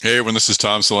Hey everyone, this is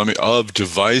Tom Salemi of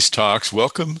Device Talks.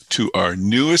 Welcome to our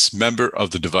newest member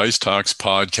of the Device Talks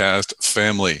podcast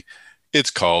family. It's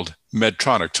called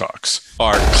Medtronic Talks.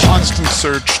 Our constant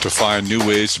search to find new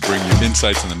ways to bring you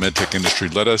insights in the medtech industry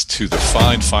led us to the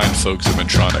fine folks at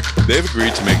Medtronic. They've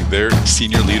agreed to make their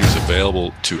senior leaders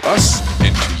available to us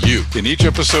and to you. In each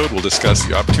episode, we'll discuss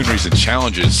the opportunities and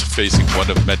challenges facing one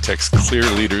of medtech's clear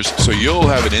leaders, so you'll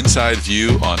have an inside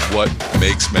view on what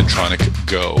makes Medtronic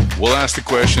go. We'll ask the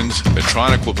questions,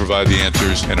 Medtronic will provide the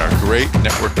answers, and our great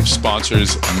network of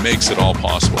sponsors makes it all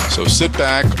possible. So sit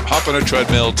back, hop on a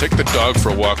treadmill, take the dog for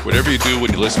a walk, whatever you do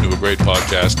when you listen to a great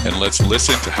podcast, and let's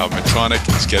listen to how Medtronic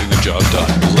is getting the job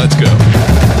done. Let's go.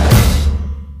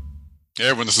 Hey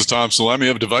everyone, this is Tom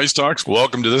Salemi of Device Talks.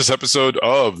 Welcome to this episode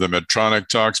of the Medtronic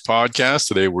Talks podcast.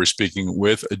 Today we're speaking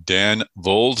with Dan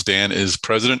Volz. Dan is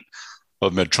president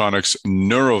of Medtronic's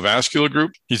Neurovascular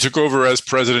Group. He took over as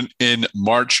president in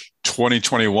March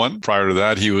 2021. Prior to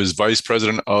that, he was vice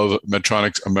president of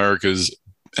Medtronic's America's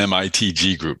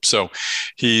MITG Group. So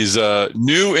he's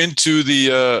new into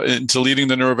leading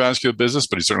the neurovascular business,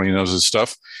 but he certainly knows his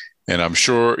stuff. And I'm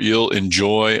sure you'll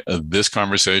enjoy this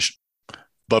conversation.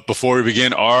 But before we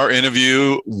begin our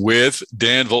interview with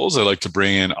Dan Volz, I'd like to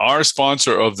bring in our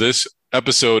sponsor of this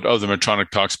episode of the Medtronic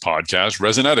Talks podcast,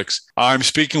 Resonetics. I'm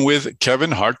speaking with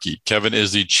Kevin Hartke. Kevin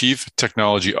is the Chief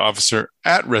Technology Officer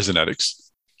at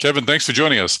Resonetics. Kevin, thanks for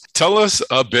joining us. Tell us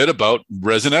a bit about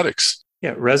Resonetics.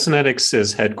 Yeah, Resonetics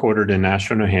is headquartered in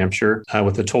Nashua, New Hampshire,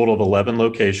 with a total of 11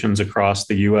 locations across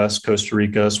the U.S., Costa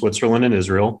Rica, Switzerland, and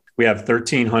Israel. We have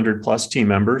 1,300 plus team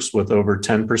members, with over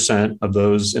 10% of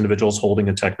those individuals holding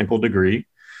a technical degree.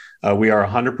 We are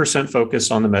 100%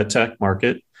 focused on the medtech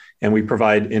market, and we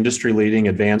provide industry-leading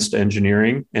advanced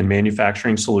engineering and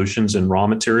manufacturing solutions in raw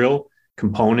material,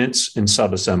 components, and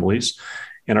subassemblies.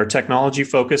 And our technology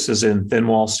focus is in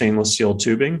thin-wall stainless steel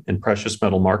tubing and precious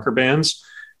metal marker bands.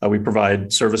 We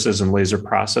provide services in laser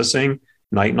processing,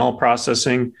 nitinol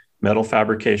processing, metal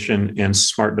fabrication, and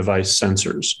smart device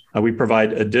sensors. We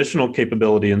provide additional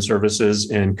capability and services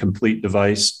in complete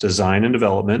device design and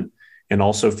development, and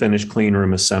also finished clean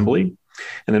room assembly.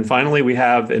 And then finally, we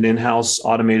have an in-house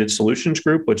automated solutions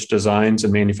group, which designs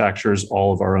and manufactures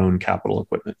all of our own capital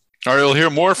equipment. All right, you'll hear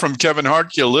more from Kevin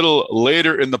Hartke a little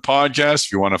later in the podcast.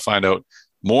 If you want to find out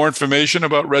more information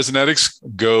about Resonetics,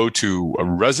 go to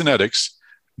resonetics.com.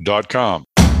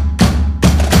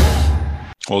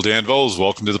 Well, Dan Volz,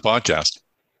 welcome to the podcast.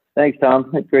 Thanks, Tom.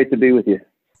 It's great to be with you.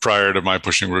 Prior to my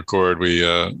pushing record, we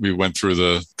went through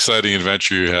the exciting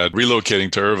adventure you had relocating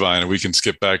to Irvine, and we can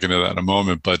skip back into that in a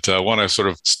moment. But I want to sort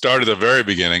of start at the very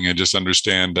beginning and just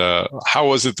understand how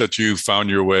was it that you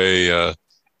found your way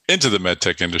into the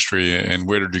medtech industry, and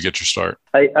where did you get your start?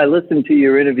 I listened to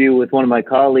your interview with one of my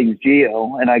colleagues,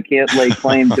 Gio, and I can't lay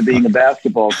claim to being a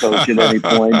basketball coach at any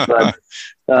point. But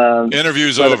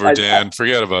interview's over, Dan.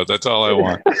 Forget about it. That's all I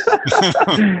want.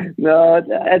 No,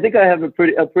 I think I have a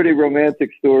pretty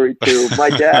romantic story too. My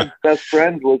dad's best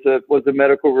friend was a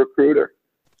medical recruiter,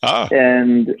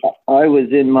 and I was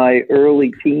in my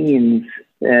early teens,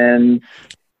 and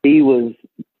he was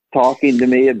talking to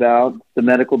me about the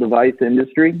medical device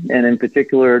industry, and in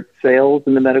particular sales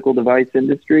in the medical device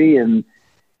industry, and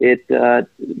it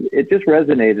just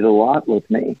resonated a lot with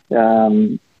me.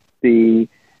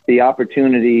 The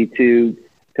opportunity to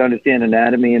understand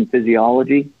anatomy and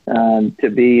physiology, to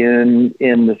be in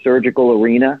the surgical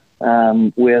arena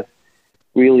with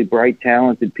really bright,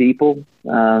 talented people,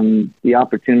 the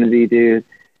opportunity to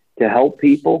help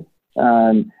people.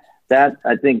 That,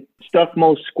 I think, stuck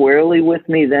most squarely with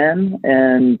me then,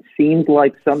 and seemed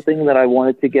like something that I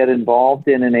wanted to get involved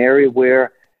in, an area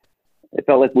where it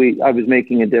felt like I was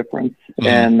making a difference.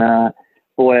 Mm-hmm. And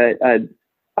boy,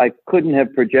 I couldn't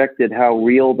have projected how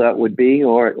real that would be,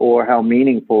 or how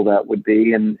meaningful that would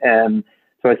be. And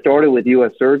so I started with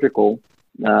U.S. Surgical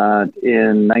in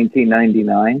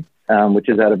 1999, which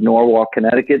is out of Norwalk,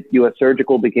 Connecticut. U.S.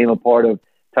 Surgical became a part of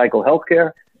Tyco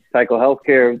Healthcare. Tyco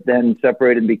Healthcare then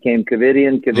separated and became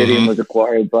Covidien. Covidien was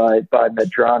acquired by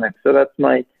Medtronic. So that's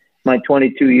my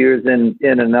 22 years in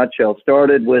a nutshell.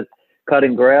 Started with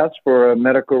cutting grass for a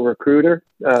medical recruiter,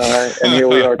 and here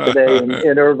we are today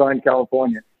in Irvine,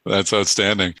 California. That's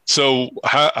outstanding. So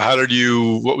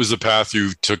what was the path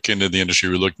you took into the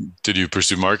industry? Did you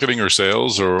pursue marketing or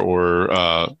sales or?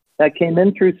 I came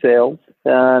in through sales,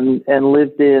 and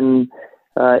lived in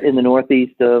the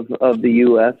northeast of the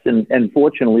U.S. And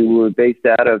fortunately, we were based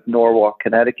out of Norwalk,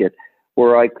 Connecticut,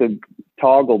 where I could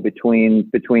toggle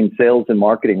between sales and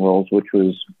marketing roles, which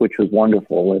was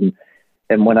wonderful.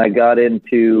 And when I got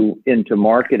into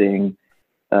marketing,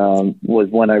 was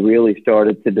when I really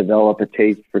started to develop a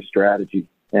taste for strategy.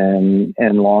 and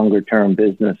longer term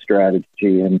business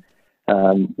strategy. And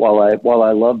while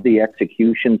I love the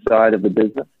execution side of the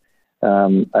business,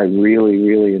 I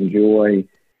really enjoy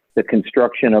the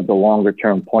construction of the longer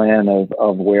term plan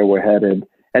of where we're headed,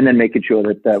 and then making sure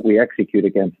that we execute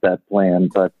against that plan.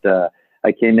 But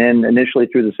I came in initially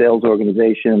through the sales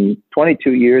organization.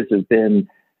 22 years have been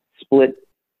split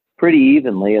pretty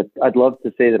evenly. I'd love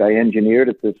to say that I engineered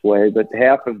it this way, but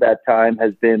half of that time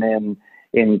has been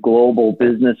in global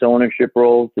business ownership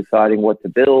roles, deciding what to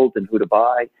build and who to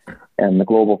buy, and the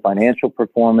global financial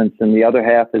performance. And the other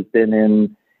half has been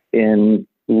in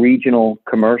regional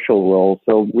commercial roles.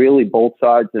 So really both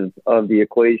sides of the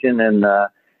equation,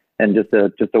 and just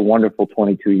a wonderful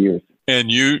 22 years.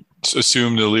 And you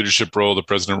assumed the leadership role, the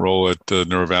president role at the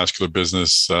neurovascular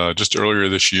business just earlier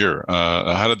this year.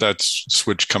 How did that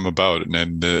switch come about?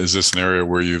 And is this an area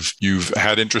where you've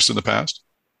had interest in the past?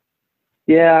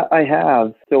 Yeah, I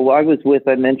have. So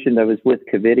I mentioned I was with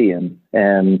Covidien,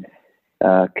 and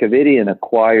Covidien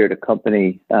acquired a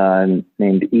company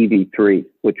named EV3,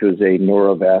 which was a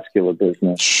neurovascular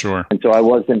business. Sure. And so I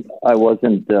wasn't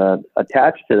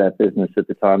attached to that business at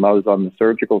the time. I was on the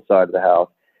surgical side of the house,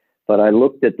 but I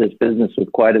looked at this business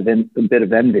with quite a bit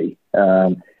of envy.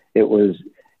 It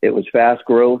was fast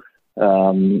growth.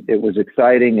 It was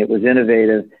exciting. It was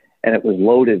innovative, and it was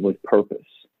loaded with purpose.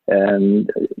 And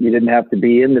you didn't have to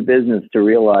be in the business to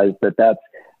realize that that's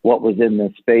what was in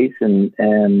this space.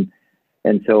 And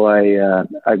so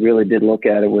I really did look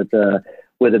at it with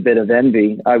a bit of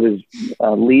envy. I was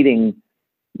leading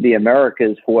the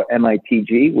Americas for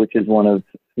MITG, which is one of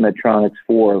Medtronic's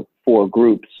four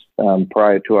groups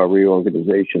prior to our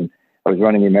reorganization. I was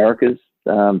running the Americas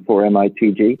for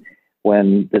MITG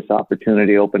when this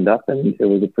opportunity opened up, and it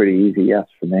was a pretty easy yes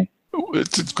for me.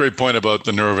 It's a great point about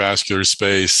the neurovascular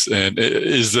space. And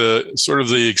is the sort of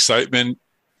the excitement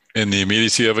and the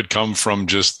immediacy of it come from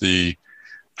just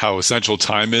how essential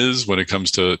time is when it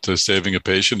comes to saving a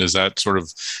patient? Is that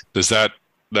does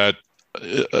that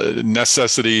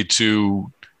necessity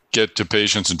to get to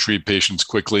patients and treat patients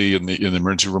quickly in the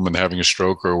emergency room when they're having a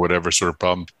stroke or whatever sort of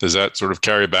problem, does that sort of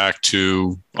carry back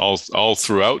to all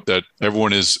throughout, that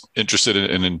everyone is interested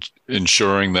in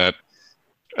ensuring that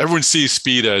everyone sees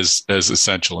speed as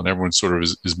essential, and everyone sort of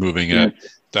is moving at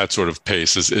that sort of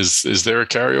pace? Is there a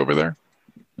carryover there?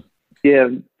 Yeah,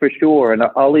 for sure. And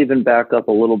I'll even back up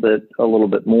a little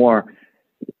bit more.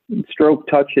 Stroke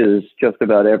touches just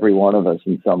about every one of us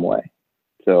in some way.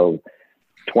 So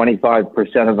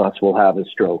 25% of us will have a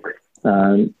stroke.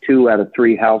 2 out of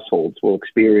 3 households will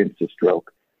experience a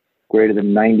stroke. Greater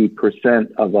than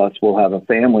 90% of us will have a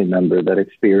family member that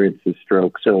experiences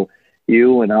stroke. So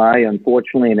you and I,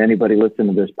 unfortunately, and anybody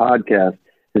listening to this podcast,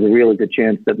 there's a really good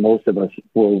chance that most of us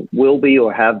will be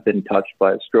or have been touched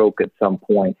by a stroke at some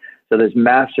point. So there's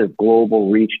massive global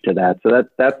reach to that. So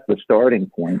that's the starting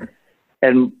point.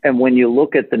 And when you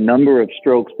look at the number of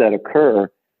strokes that occur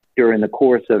during the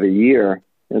course of a year,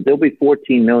 there'll be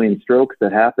 14 million strokes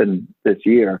that happen this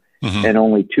year, and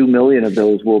only 2 million of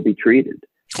those will be treated.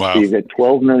 Wow. So you've got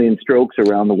 12 million strokes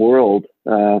around the world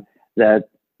that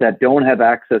don't have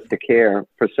access to care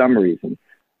for some reason.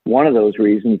 One of those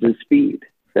reasons is speed,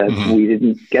 that we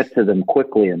didn't get to them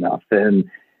quickly enough. And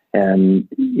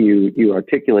you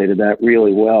articulated that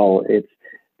really well. It's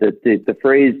the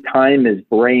phrase "time is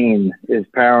brain" is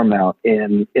paramount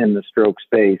in the stroke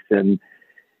space. And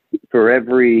for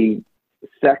every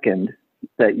second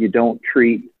that you don't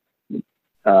treat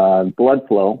blood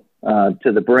flow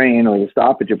to the brain, or the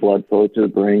stoppage of blood flow to the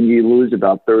brain, you lose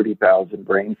about 30,000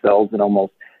 brain cells and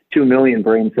almost 2 million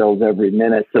brain cells every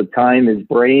minute. So time is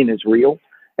brain is real.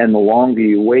 And the longer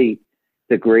you wait,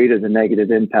 the greater the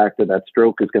negative impact of that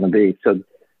stroke is going to be. So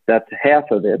that's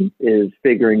half of it, is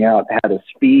figuring out how to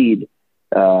speed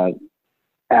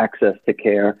access to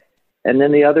care. And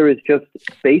then the other is just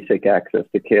basic access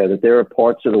to care, that there are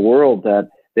parts of the world that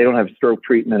they don't have stroke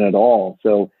treatment at all.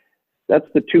 So that's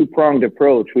the two-pronged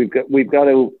approach. We've got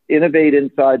to innovate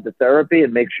inside the therapy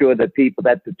and make sure that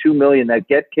the 2 million that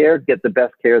get care get the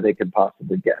best care they can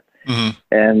possibly get.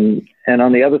 And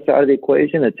on the other side of the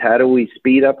equation, it's how do we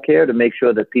speed up care to make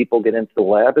sure that people get into the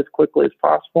lab as quickly as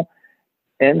possible?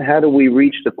 And how do we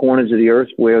reach the corners of the earth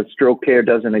where stroke care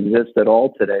doesn't exist at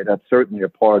all today? That's certainly a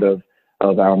part of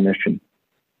our mission.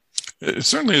 It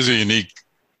certainly is a unique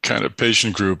kind of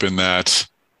patient group in that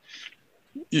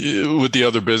with the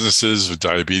other businesses, with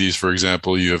diabetes, for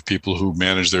example, you have people who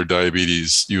manage their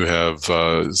diabetes. You have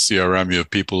CRM. You have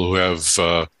people who have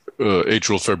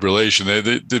atrial fibrillation.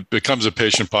 It becomes a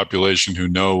patient population who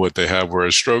know what they have,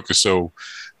 whereas stroke is so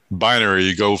binary.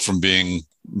 You go from being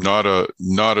not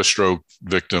a stroke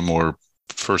victim or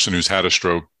person who's had a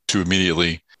stroke to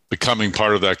immediately becoming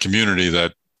part of that community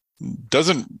that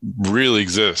doesn't really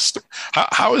exist.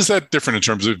 How is that different in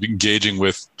terms of engaging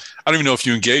with, I don't even know if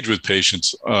you engage with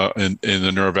patients in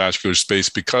the neurovascular space,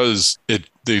 because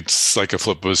it's like a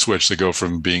flip of a switch. They go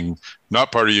from being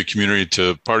not part of your community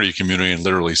to part of your community in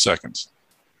literally seconds.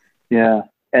 Yeah.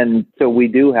 And so we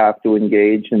do have to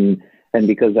engage, and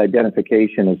because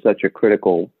identification is such a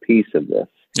critical piece of this.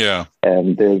 Yeah.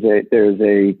 And there's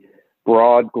a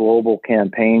broad global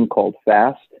campaign called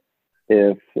FAST.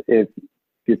 If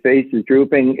your face is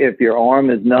drooping, if your arm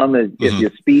is numb, if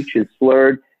your speech is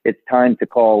slurred, it's time to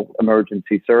call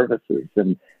emergency services.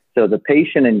 And so the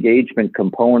patient engagement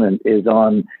component is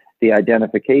on the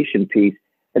identification piece.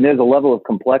 And there's a level of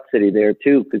complexity there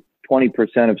too, because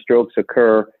 20% of strokes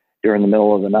occur during the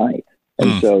middle of the night.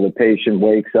 And so the patient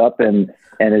wakes up and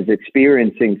is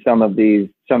experiencing some of these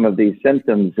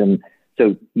symptoms. And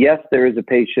so, yes, there is a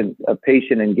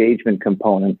patient engagement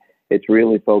component. It's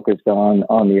really focused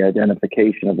on the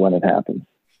identification of when it happens.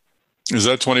 Is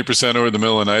that 20% over the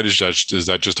middle of the night? Is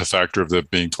that just a factor of that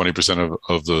being 20%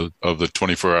 of the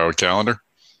 24-hour calendar?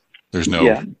 There's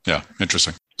no, yeah,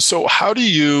 interesting. So how do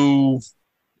you,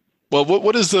 well,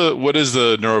 what is the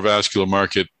neurovascular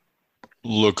market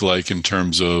look like in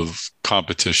terms of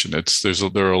competition?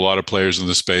 There are a lot of players in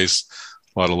the space,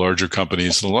 a lot of larger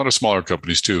companies, and a lot of smaller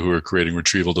companies too, who are creating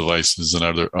retrieval devices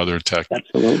and other tech.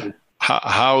 Absolutely.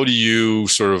 How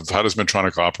does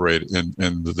Medtronic operate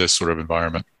in this sort of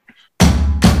environment?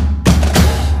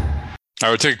 I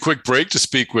would take a quick break to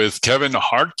speak with Kevin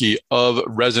Hartke of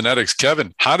Resonetics.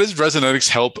 Kevin, how does Resonetics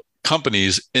help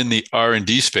companies in the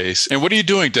R&D space, and what are you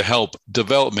doing to help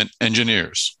development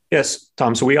engineers? Yes,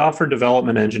 Tom. So we offer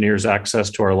development engineers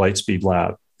access to our Lightspeed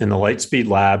Lab. And the Lightspeed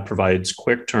Lab provides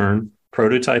quick turn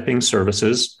prototyping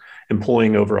services,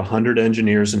 employing over 100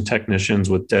 engineers and technicians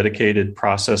with dedicated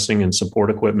processing and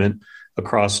support equipment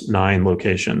across 9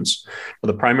 locations.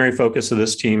 The primary focus of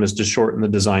this team is to shorten the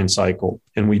design cycle.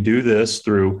 And we do this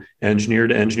through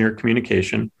engineer-to-engineer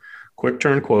communication, quick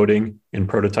turn quoting, and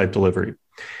prototype delivery.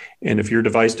 And if your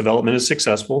device development is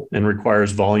successful and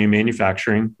requires volume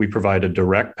manufacturing, we provide a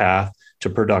direct path to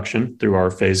production through our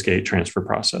phase gate transfer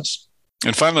process.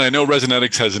 And finally, I know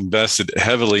Resonetics has invested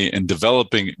heavily in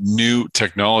developing new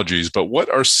technologies, but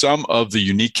what are some of the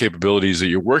unique capabilities that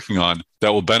you're working on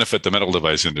that will benefit the medical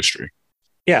device industry?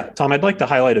 Yeah, Tom, I'd like to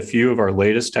highlight a few of our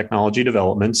latest technology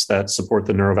developments that support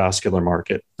the neurovascular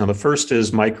market. Now, the first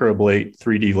is microablate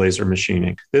 3D laser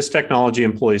machining. This technology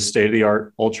employs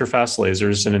state-of-the-art ultrafast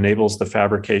lasers and enables the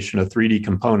fabrication of 3D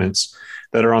components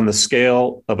that are on the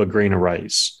scale of a grain of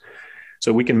rice.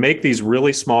 So we can make these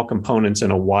really small components in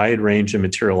a wide range of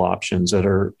material options that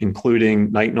are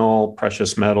including nitinol,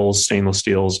 precious metals, stainless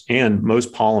steels, and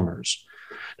most polymers.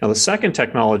 Now, the second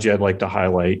technology I'd like to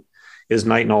highlight is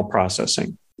nitinol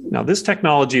processing. Now, this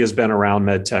technology has been around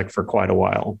medtech for quite a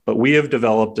while, but we have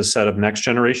developed a set of next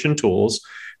generation tools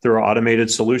through our automated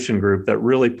solution group that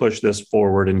really push this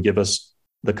forward and give us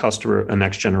the customer a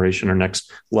next generation or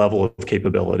next level of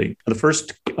capability. The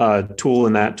first tool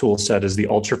in that tool set is the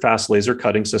ultrafast laser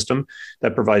cutting system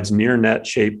that provides near net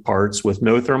shaped parts with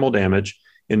no thermal damage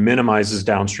and minimizes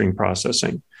downstream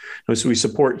processing. So we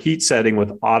support heat setting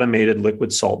with automated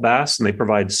liquid salt baths, and they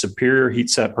provide superior heat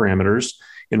set parameters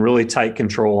and really tight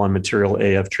control on material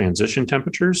AF transition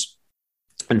temperatures.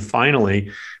 And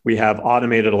finally, we have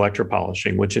automated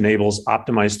electropolishing, which enables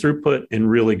optimized throughput and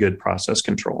really good process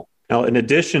control. Now, in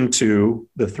addition to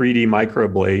the 3D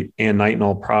microablate and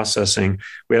nitinol processing,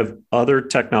 we have other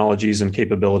technologies and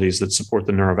capabilities that support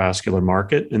the neurovascular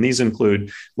market. And these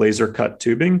include laser cut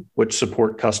tubing, which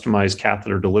support customized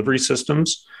catheter delivery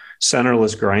systems,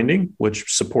 centerless grinding,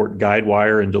 which support guide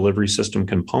wire and delivery system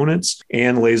components,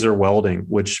 and laser welding,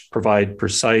 which provide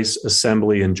precise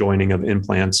assembly and joining of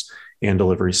implants and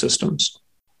delivery systems.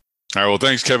 All right. Well,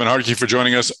 thanks, Kevin Hartke, for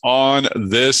joining us on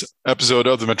this episode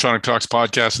of the Medtronic Talks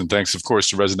podcast. And thanks, of course,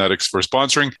 to Resonetics for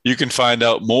sponsoring. You can find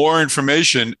out more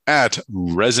information at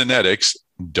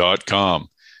resonetics.com.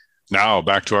 Now,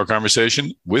 back to our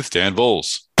conversation with Dan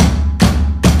Volz.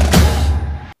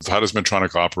 How does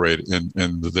Medtronic operate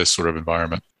in this sort of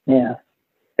environment? Yeah.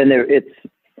 And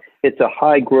it's a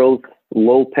high growth,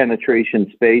 low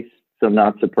penetration space. So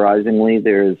not surprisingly,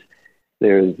 there's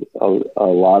a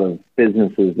lot of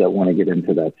businesses that want to get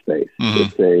into that space.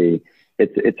 Mm-hmm.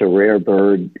 It's a rare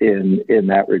bird in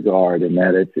that regard, in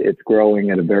that it's growing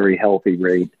at a very healthy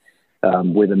rate,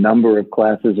 with a number of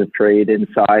classes of trade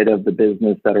inside of the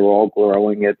business that are all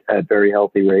growing at very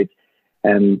healthy rates.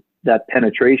 And that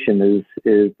penetration is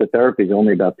the therapy is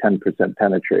only about 10%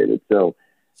 penetrated. So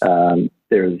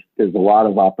there's a lot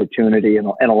of opportunity and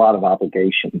a lot of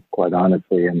obligation, quite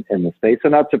honestly, in the space. So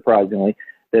not surprisingly,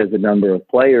 there's a number of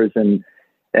players, and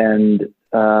a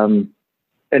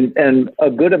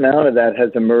good amount of that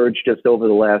has emerged just over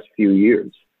the last few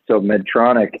years. So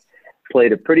Medtronic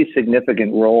played a pretty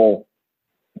significant role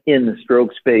in the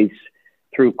stroke space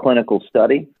through clinical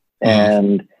study,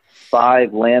 and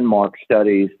 5 landmark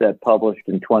studies that published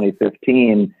in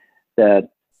 2015 that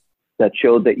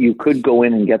showed that you could go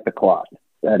in and get the clot.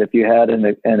 That if you had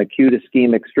an acute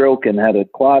ischemic stroke and had a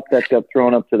clot that got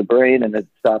thrown up to the brain and it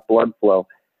stopped blood flow,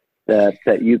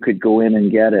 that you could go in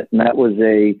and get it. And that was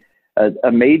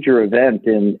a major event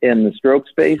in the stroke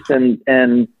space.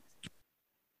 And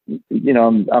you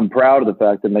know, I'm proud of the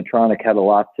fact that Medtronic had a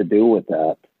lot to do with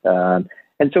that.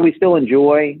 And so we still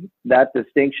enjoy that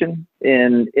distinction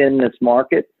in this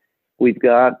market. We've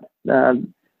got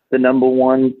the number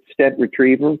one stent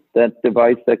retriever, that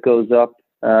device that goes up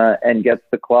and gets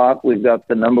the clot. We've got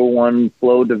the number one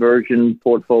flow diversion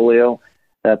portfolio.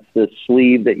 That's the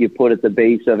sleeve that you put at the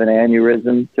base of an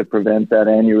aneurysm to prevent that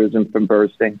aneurysm from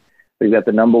bursting. We've got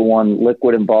the number one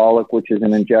liquid embolic, which is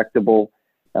an injectable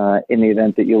in the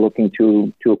event that you're looking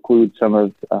to occlude some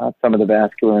of the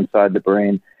vascular inside the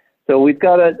brain. So we've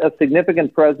got a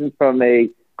significant presence from a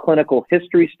clinical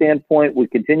history standpoint. We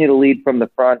continue to lead from the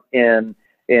front in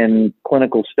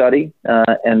clinical study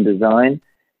and design.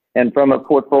 And from a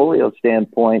portfolio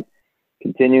standpoint,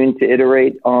 continuing to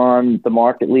iterate on the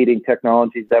market-leading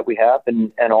technologies that we have,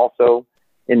 and also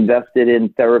invested in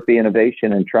therapy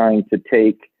innovation and trying to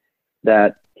take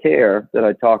that care that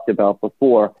I talked about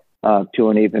before to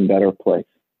an even better place.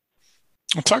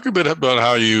 Talk a bit about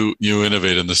how you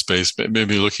innovate in the space,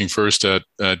 maybe looking first at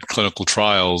clinical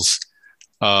trials.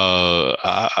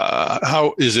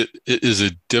 How is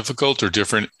it difficult or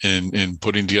different in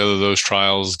putting together those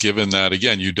trials, given that,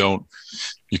 again, you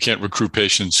can't recruit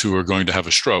patients who are going to have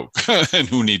a stroke and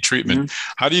who need treatment?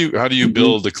 Mm-hmm. How do you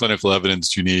build the clinical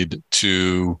evidence you need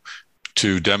to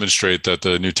demonstrate that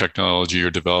the new technology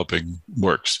you're developing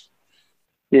works?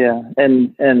 Yeah,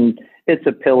 and it's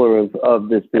a pillar of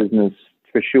this business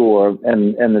for sure,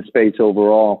 and the space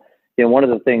overall. You know, one of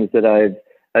the things that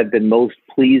I've been most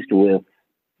pleased with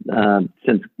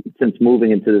since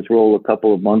moving into this role a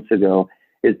couple of months ago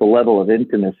is the level of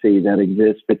intimacy that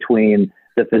exists between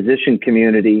the physician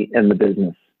community and the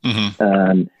business.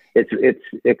 Mm-hmm. It's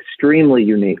extremely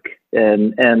unique,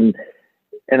 and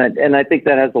I think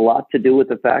that has a lot to do with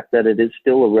the fact that it is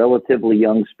still a relatively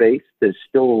young space. There's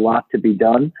still a lot to be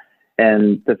done,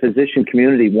 and the physician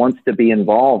community wants to be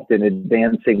involved in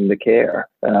advancing the care.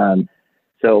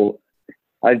 So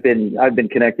I've been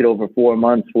connected over 4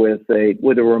 months with a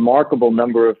remarkable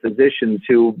number of physicians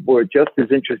who were just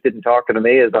as interested in talking to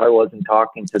me as I was in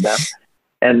talking to them.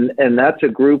 And that's a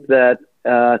group that,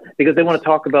 because they want to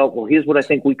talk about, well, here's what I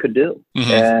think we could do.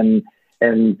 Mm-hmm.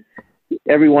 And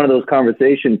every one of those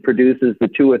conversations produces the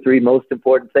 2 or 3 most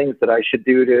important things that I should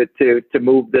do to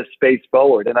move this space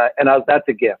forward. And that's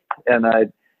a gift. And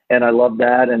I love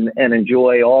that and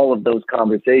enjoy all of those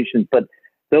conversations. But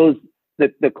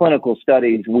the clinical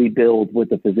studies we build with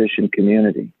the physician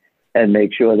community and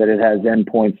make sure that it has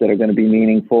endpoints that are going to be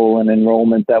meaningful and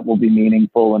enrollment that will be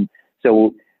meaningful. And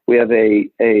so we have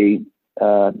a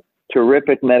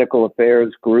terrific medical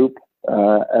affairs group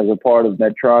as a part of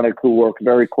Medtronic who work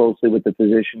very closely with the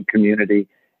physician community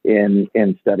in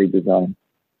study design.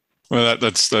 Well,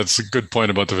 that's a good point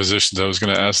about the physicians. I was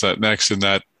going to ask that next, in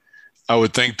that I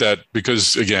would think that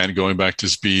because, again, going back to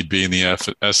speed being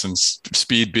the essence,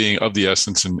 speed being of the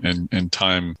essence and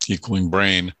time equaling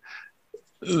brain,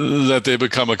 that they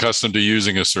become accustomed to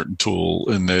using a certain tool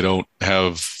and they don't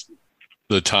have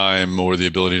the time or the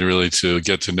ability to really to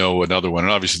get to know another one.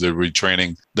 And obviously the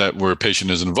retraining that where a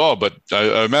patient is involved. But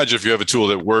I imagine if you have a tool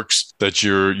that works, that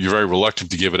you're very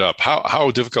reluctant to give it up.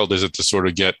 How difficult is it to sort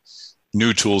of get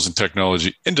new tools and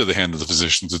technology into the hand of the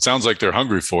physicians? It sounds like they're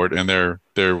hungry for it and they're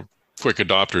quick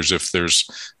adopters if there's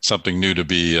something new to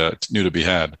be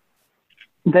had.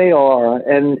 They are,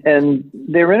 and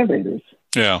they're innovators.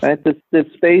 Yeah, right? This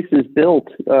space is built,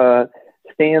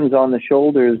 stands on the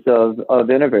shoulders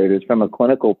of innovators from a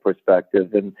clinical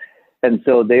perspective, and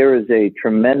so there is a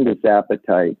tremendous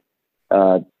appetite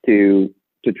to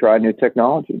try new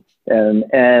technology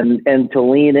and to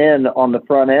lean in on the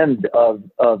front end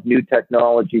of new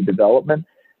technology development.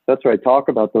 That's where I talk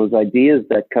about those ideas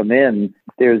that come in.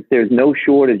 There's no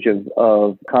shortage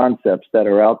of concepts that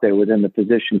are out there within the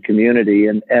physician community.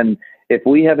 And if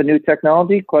we have a new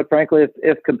technology, quite frankly,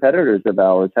 if competitors of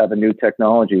ours have a new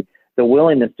technology, the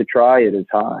willingness to try it is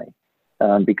high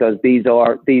because these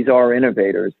are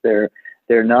innovators. They're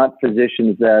not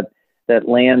physicians that that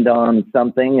land on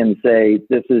something and say,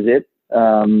 this is it.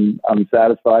 I'm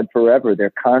satisfied forever.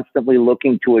 They're constantly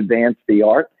looking to advance the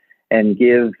art and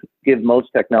give most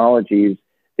technologies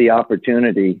the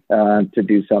opportunity to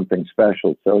do something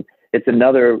special. So it's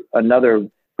another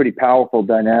pretty powerful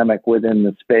dynamic within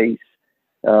the space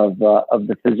of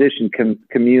the physician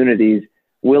community's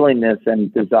willingness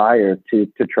and desire to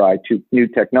try new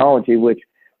technology, which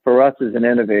for us as an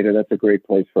innovator, that's a great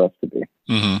place for us to be.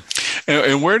 Mm-hmm.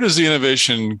 And where does the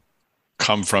innovation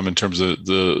come from in terms of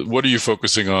what are you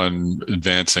focusing on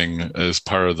advancing as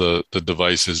part of the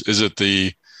devices? Is it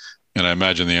and I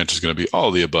imagine the answer is going to be all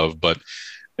of the above, but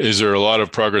is there a lot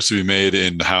of progress to be made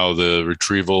in how the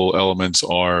retrieval elements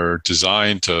are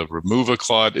designed to remove a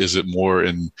clot? Is it more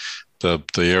in the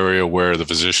area where the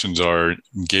physicians are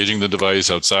engaging the device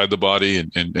outside the body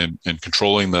and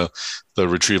controlling the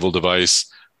retrieval device?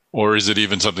 Or is it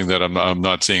even something that I'm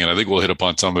not seeing? And I think we'll hit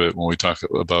upon some of it when we talk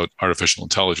about artificial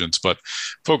intelligence, but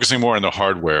focusing more on the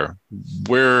hardware,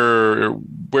 where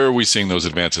are we seeing those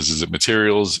advances? Is it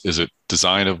materials? Is it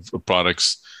design of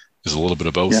products? Is it a little bit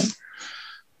of both?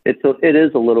 Yeah. It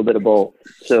is a little bit of both.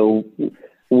 So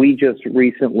we just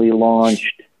recently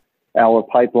launched our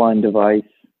pipeline device,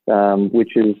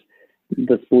 which is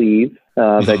the sleeve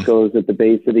that goes at the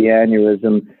base of the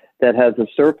aneurysm, that has a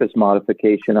surface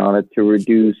modification on it to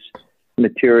reduce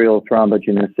material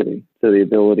thrombogenicity, so the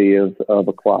ability of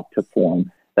a clot to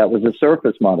form. That was a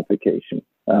surface modification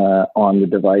on the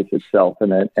device itself,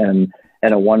 and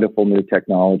a wonderful new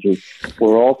technology.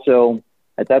 We're also,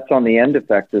 that's on the end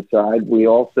effector side, we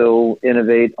also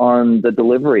innovate on the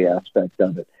delivery aspect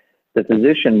of it. The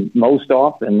physician most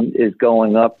often is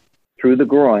going up through the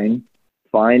groin,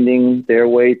 finding their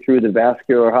way through the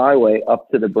vascular highway up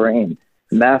to the brain.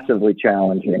 Massively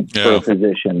challenging for a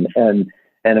physician and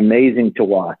amazing to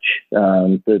watch.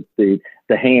 The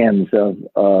hands of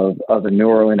a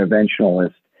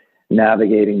neurointerventionalist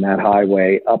navigating that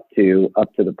highway up to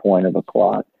the point of a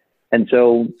clot. And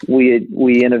so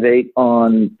we innovate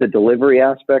on the delivery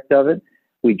aspect of it.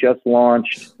 We just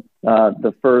launched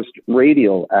the first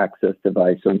radial access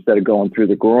device. So instead of going through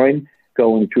the groin,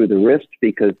 going through the wrist,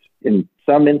 because in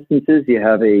some instances you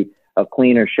have a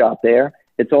cleaner shot there.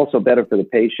 It's also better for the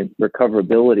patient.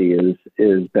 Recoverability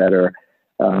is better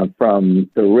from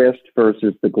the wrist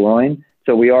versus the groin.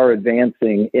 So we are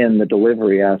advancing in the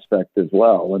delivery aspect as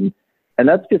well. And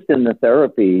that's just in the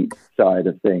therapy side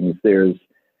of things. There's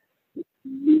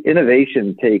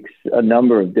innovation takes a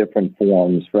number of different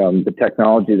forms, from the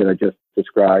technology that I just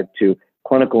described to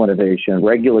clinical innovation,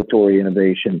 regulatory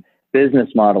innovation,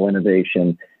 business model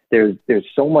innovation. There's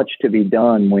so much to be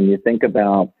done when you think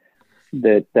about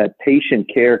that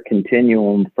patient care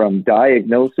continuum from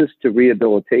diagnosis to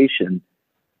rehabilitation.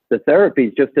 The therapy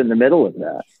is just in the middle of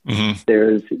that. Mm-hmm.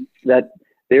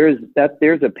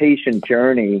 There's a patient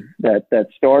journey that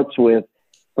starts with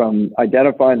from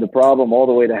identifying the problem all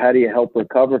the way to how do you help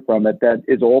recover from it. That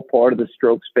is all part of the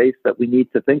stroke space that we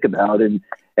need to think about and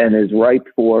is ripe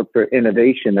for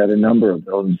innovation at a number of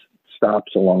those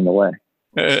stops along the way.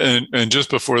 And just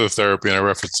before the therapy, and I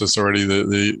referenced this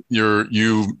already,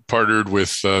 you partnered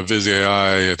with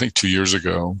Viz.ai, I think 2 years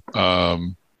ago,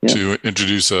 to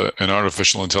introduce an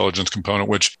artificial intelligence component,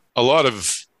 which a lot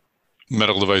of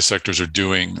medical device sectors are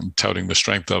doing and touting the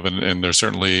strength of, and there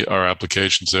certainly are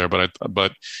applications there.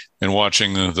 But in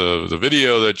watching the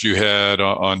video that you had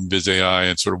on Viz.ai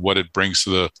and sort of what it brings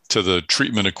to the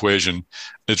treatment equation,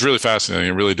 it's really fascinating.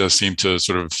 It really does seem to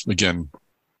sort of, again,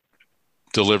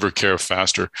 deliver care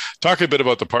faster. Talk a bit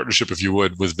about the partnership, if you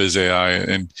would, with Viz.ai,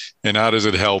 and how does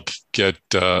it help get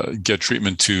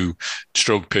treatment to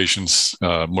stroke patients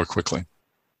more quickly?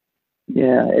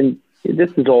 Yeah, and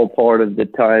this is all part of the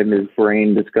time is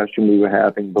brain discussion we were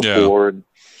having before. Yeah.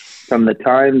 From the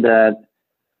time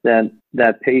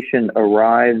that patient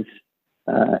arrives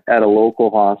at a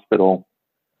local hospital,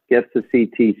 gets the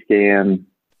CT scan,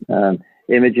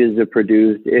 images are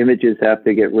produced, images have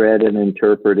to get read and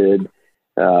interpreted.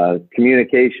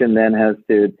 Communication then has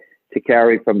to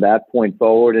carry from that point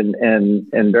forward,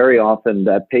 and very often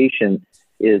that patient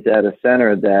is at a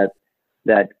center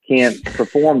that can't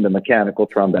perform the mechanical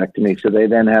thrombectomy, so they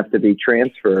then have to be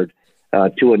transferred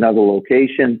to another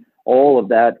location. All of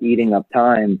that eating up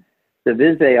time. The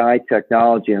Viz.ai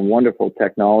technology, and wonderful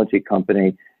technology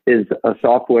company, is a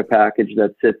software package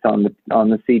that sits on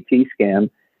the CT scan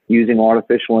using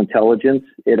artificial intelligence.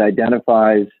 It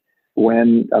identifies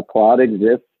when a clot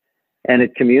exists, and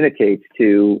it communicates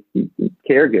to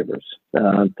caregivers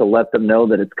to let them know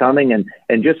that it's coming,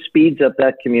 and just speeds up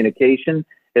that communication.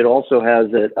 It also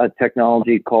has a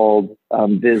technology called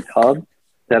Viz Hub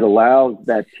that allows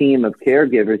that team of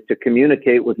caregivers to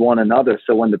communicate with one another.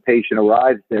 So when the patient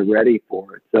arrives, they're ready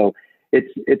for it. So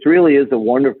it really is a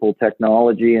wonderful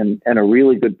technology and a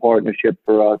really good partnership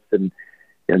for us. And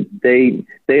they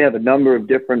have a number of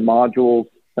different modules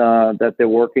that they're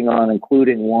working on,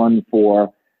 including one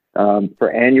for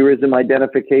aneurysm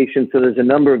identification. So there's a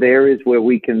number of areas where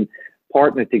we can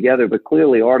partner together, but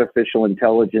clearly artificial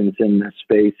intelligence in this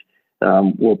space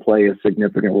will play a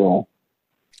significant role.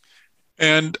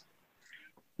 And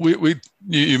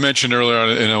you mentioned earlier on,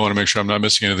 and I want to make sure I'm not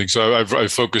missing anything. So I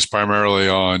focused primarily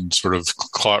on sort of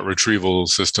clot retrieval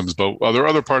systems, but are there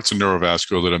other parts of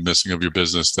neurovascular that I'm missing of your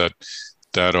business that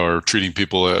are treating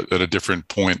people at a different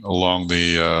point along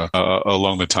the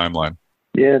timeline?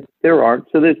 Yeah, there are.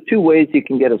 So there's two ways you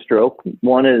can get a stroke.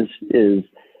 One is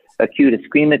acute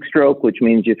ischemic stroke, which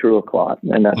means you threw a clot,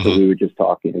 and that's what we were just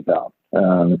talking about.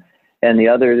 And the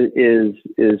other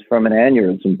is from an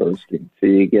aneurysm bursting. So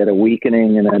you get a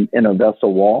weakening in a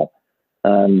vessel wall,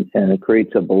 and it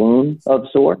creates a balloon of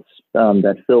sorts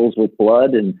that fills with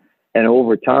blood. And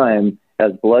over time,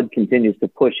 as blood continues to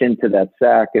push into that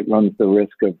sac, it runs the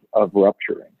risk of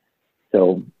rupturing.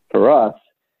 So for us,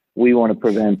 we want to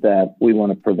prevent that. We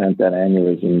want to prevent that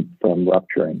aneurysm from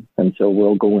rupturing. And so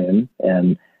we'll go in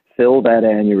and fill that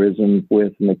aneurysm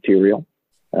with material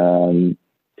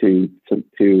to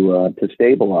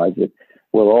stabilize it.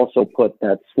 We'll also put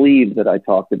that sleeve that I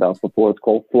talked about before. It's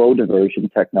called flow diversion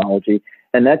technology.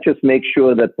 And that just makes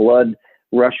sure that blood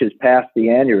rushes past the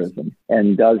aneurysm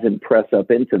and doesn't press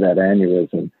up into that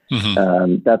aneurysm.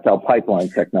 That's our pipeline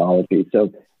technology.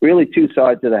 So really two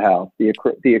sides of the house: the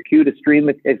acute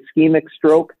ischemic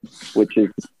stroke,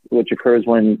 which occurs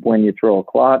when you throw a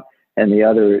clot, and the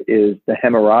other is the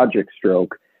hemorrhagic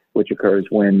stroke, which occurs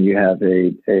when you have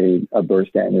a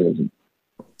burst aneurysm.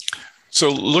 So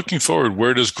looking forward,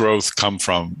 where does growth come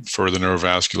from for the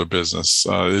neurovascular business?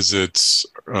 Are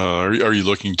you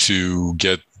looking to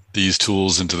get these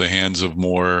tools into the hands of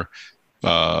more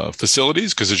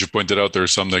facilities? Because as you pointed out, there are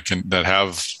some that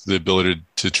have the ability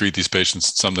to treat these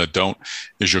patients, some that don't.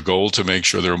 Is your goal to make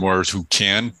sure there are more who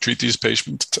can treat these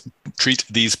patients?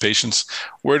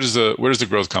 Where does the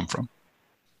growth come from?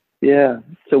 Yeah,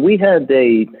 so we had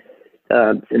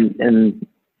and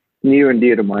near and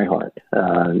dear to my heart,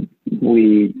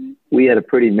 we had a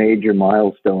pretty major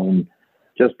milestone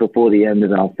just before the end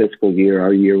of our fiscal year.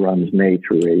 Our year runs May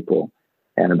through April,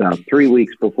 and about 3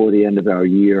 weeks before the end of our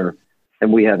year,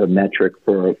 and we have a metric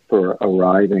for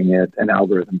arriving at an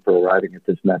algorithm for arriving at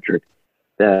this metric,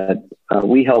 that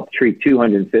we helped treat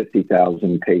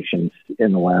 250,000 patients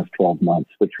in the last 12 months,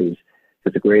 which was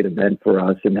just a great event for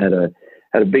us, and had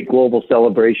a big global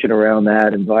celebration around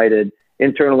that, invited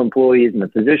internal employees and the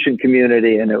physician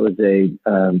community, and it was a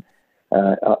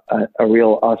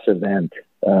real us event.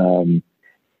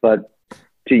 But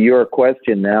to your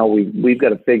question, now we've got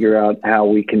to figure out how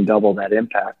we can double that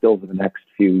impact over the next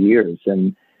few years,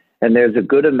 and there's a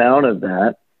good amount of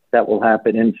that will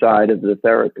happen inside of the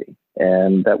therapy,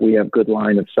 and that we have good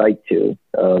line of sight to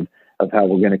of how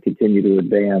we're going to continue to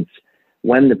advance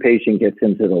when the patient gets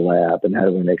into the lab, and how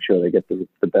do we make sure they get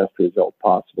the best result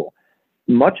possible.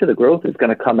 Much of the growth is going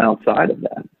to come outside of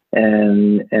that.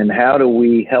 And how do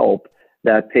we help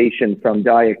that patient from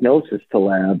diagnosis to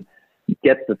lab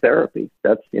get the therapy?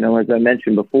 That's, as I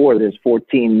mentioned before, there's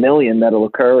 14 million that'll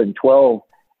occur and 12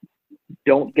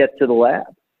 don't get to the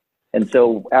lab. And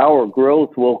so our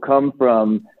growth will come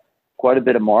from quite a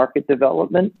bit of market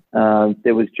development.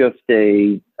 There was just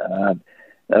a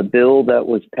bill that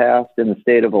was passed in the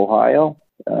state of Ohio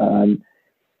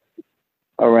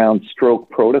around stroke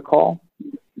protocol.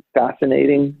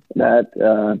 Fascinating that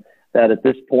at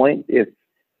this point, if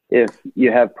you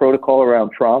have protocol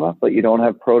around trauma, but you don't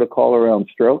have protocol around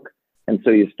stroke, and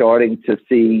so you're starting to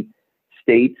see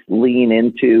states lean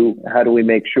into how do we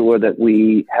make sure that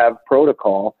we have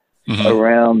protocol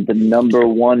around the number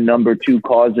one, number two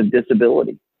cause of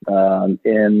disability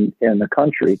in the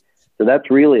country. So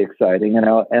that's really exciting, and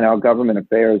our government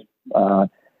affairs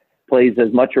plays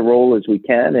as much a role as we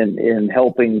can in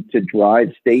helping to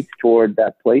drive states toward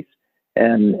that place,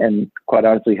 and quite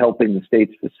honestly, helping the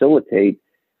states facilitate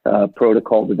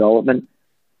protocol development.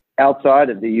 Outside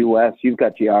of the U.S., you've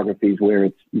got geographies where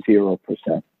it's 0%.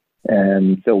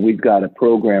 And so we've got a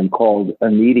program called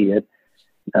Immediate,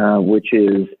 which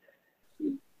is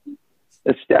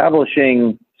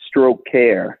establishing stroke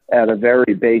care at a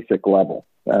very basic level.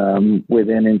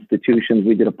 Within institutions.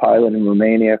 We did a pilot in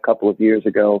Romania a couple of years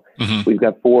ago. We've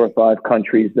got 4 or 5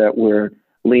 countries that we're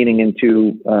leaning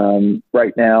into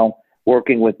right now,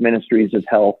 working with ministries of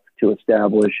health to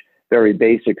establish very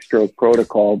basic stroke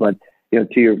protocol. But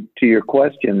to your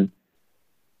question,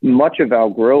 much of our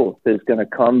growth is going to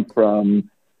come from,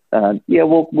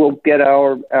 we'll get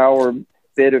our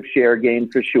bit of share gain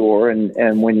for sure.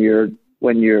 And when you're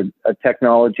a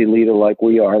technology leader like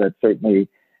we are, that's certainly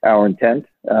our intent,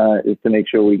 is to make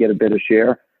sure we get a bit of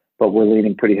share, but we're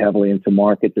leaning pretty heavily into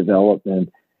market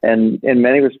development and in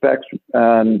many respects,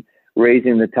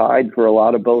 raising the tide for a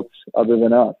lot of boats other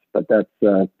than us, but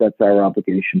that's our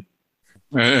obligation.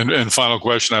 And final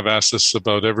question, I've asked this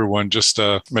about everyone, just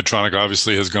Medtronic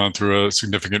obviously has gone through a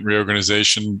significant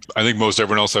reorganization. I think most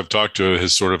everyone else I've talked to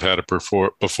has sort of had a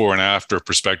before and after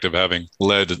perspective, having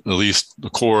led at least the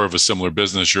core of a similar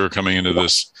business. You're coming into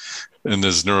this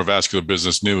neurovascular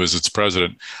business new as its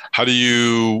president. How do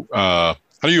you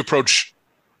approach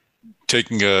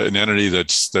taking an entity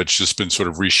that's just been sort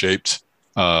of reshaped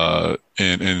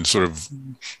and sort of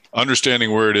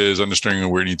understanding where it is,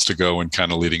 understanding where it needs to go, and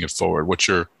kind of leading it forward? What's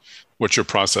your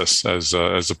process as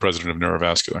the president of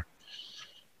Neurovascular?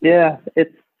 Yeah,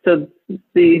 so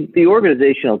the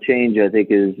organizational change, I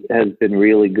think, has been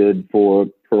really good for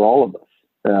all of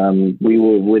us. We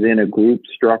were within a group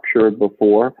structure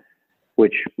before,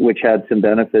 which had some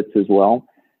benefits as well.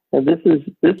 And this is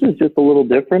just a little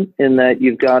different in that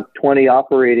you've got 20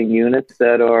 operating units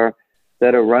that are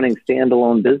running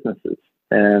standalone businesses,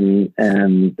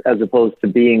 and as opposed to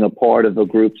being a part of a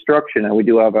group structure. Now we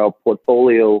do have our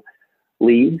portfolio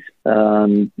leads,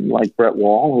 like Brett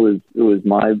Wall, who is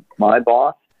my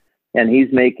boss, and he's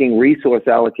making resource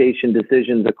allocation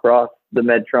decisions across the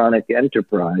Medtronic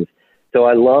enterprise. So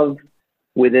I love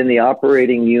within the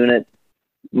operating unit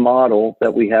model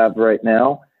that we have right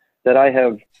now that I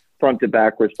have front to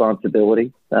back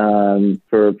responsibility for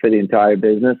the entire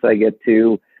business. I get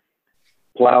to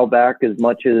plow back as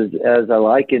much as I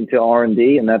like into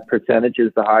R&D, and that percentage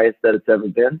is the highest that it's ever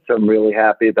been. So I'm really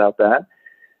happy about that.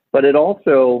 But it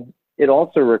also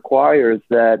requires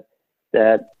that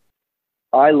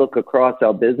I look across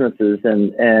our businesses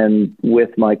and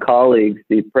with my colleagues,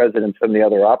 the presidents from the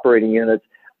other operating units,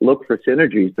 look for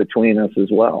synergies between us as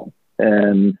well.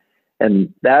 And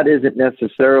that isn't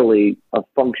necessarily a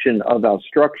function of our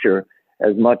structure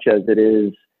as much as it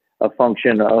is a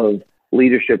function of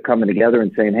leadership coming together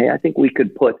and saying, hey, I think we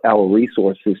could put our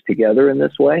resources together in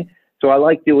this way. So I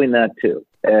like doing that too.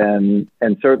 And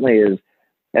certainly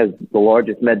as the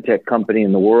largest med tech company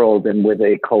in the world, and with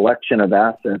a collection of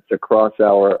assets across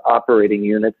our operating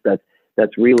units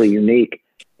that's really unique,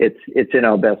 it's in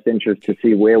our best interest to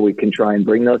see where we can try and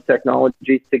bring those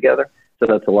technologies together. So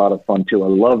that's a lot of fun too. I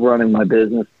love running my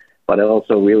business, but I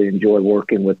also really enjoy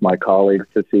working with my colleagues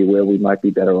to see where we might be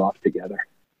better off together.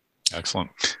 Excellent.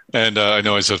 And I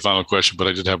know I said final question, but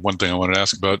I did have one thing I wanted to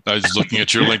ask about. I was looking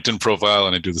at your LinkedIn profile,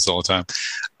 and I do this all the time.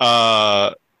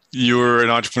 You're an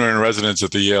entrepreneur in residence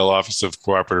at the Yale Office of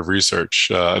Cooperative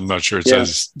Research. I'm not sure. It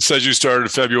says you started in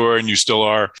February, and you still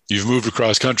are. You've moved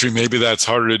across country. Maybe that's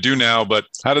harder to do now, but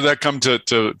how did that come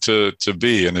to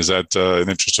be? And is that an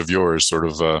interest of yours, sort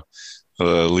of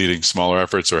leading smaller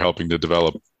efforts or helping to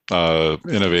develop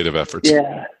innovative efforts?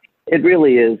 Yeah, it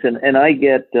really is. And I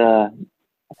get a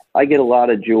lot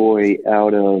of joy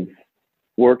out of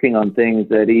working on things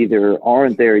that either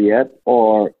aren't there yet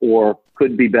or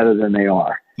could be better than they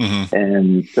are. Mm-hmm.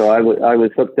 And so I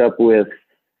was hooked up with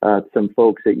some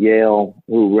folks at Yale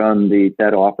who run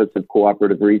that Office of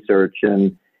Cooperative Research,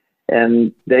 and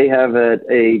they have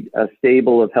a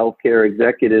stable of healthcare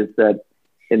executives that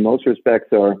in most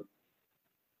respects are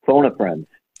phone a friends.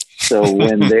 So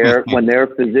when their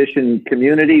physician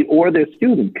community or their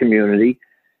student community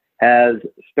has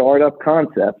startup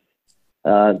concepts,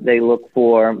 they look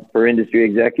for industry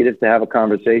executives to have a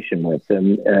conversation with,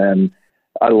 and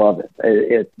I love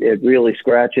it. It really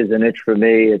scratches an itch for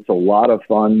me. It's a lot of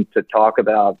fun to talk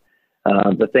about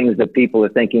the things that people are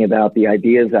thinking about. The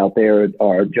ideas out there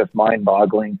are just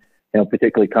mind-boggling,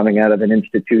 particularly coming out of an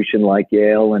institution like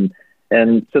Yale, and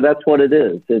so that's what it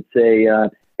is.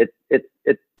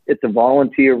 It's a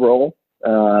volunteer role,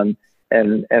 and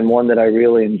one that I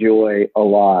really enjoy a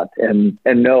lot. And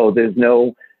no, there's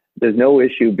no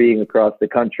issue being across the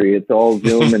country. It's all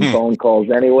Zoom and phone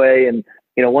calls anyway. And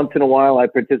once in a while I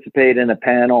participate in a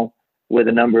panel with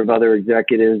a number of other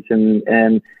executives,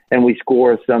 and we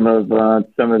score some of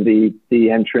the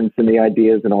entrants and the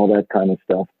ideas and all that kind of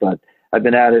stuff. But I've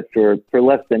been at it for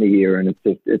less than a year, and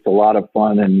it's a lot of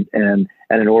fun and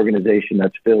an organization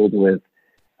that's filled with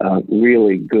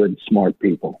really good, smart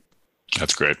people.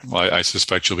 That's great. Well, I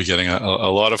suspect you'll be getting a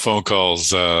lot of phone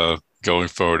calls going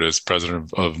forward as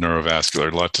president of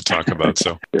Neurovascular. A lot to talk about.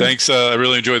 So Thanks. I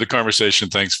really enjoyed the conversation.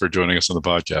 Thanks for joining us on the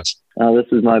podcast. This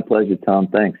was my pleasure, Tom.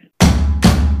 Thanks.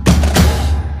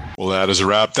 Well, that is a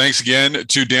wrap. Thanks again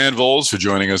to Dan Volz for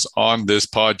joining us on this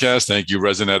podcast. Thank you,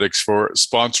 Resonetics, for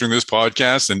sponsoring this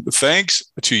podcast. And thanks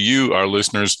to you, our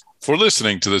listeners, for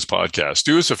listening to this podcast.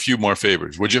 Do us a few more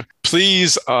favors, would you?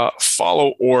 Please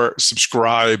follow or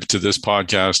subscribe to this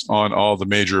podcast on all the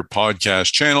major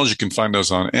podcast channels. You can find us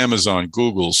on Amazon,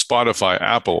 Google, Spotify,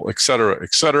 Apple, et cetera,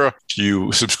 et cetera. If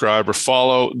you subscribe or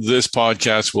follow this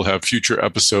podcast, we'll have future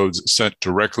episodes sent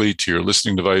directly to your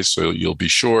listening device, so you'll be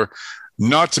sure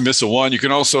not to miss a one. You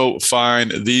can also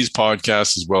find these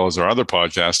podcasts as well as our other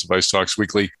podcast, Device Talks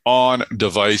Weekly, on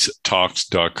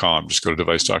devicetalks.com. Just go to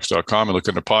devicetalks.com and look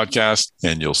under podcast,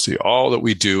 and you'll see all that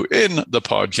we do in the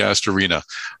podcast arena.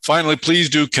 Finally, please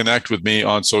do connect with me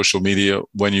on social media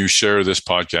when you share this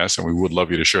podcast, and we would love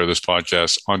you to share this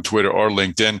podcast on Twitter or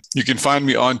LinkedIn. You can find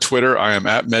me on Twitter. I am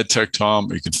at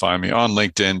MedTechTom. You can find me on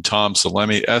LinkedIn, Tom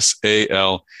Salemi,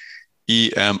 Salemi.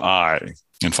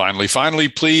 And finally,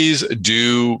 please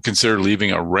do consider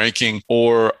leaving a ranking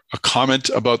or a comment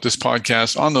about this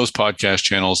podcast on those podcast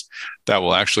channels. That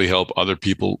will actually help other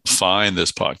people find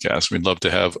this podcast. We'd love to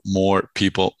have more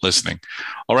people listening.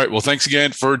 All right. Well, thanks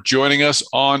again for joining us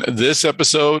on this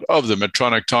episode of the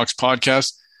Medtronic Talks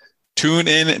podcast. Tune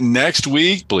in next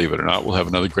week. Believe it or not, we'll have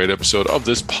another great episode of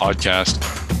this podcast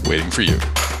waiting for you.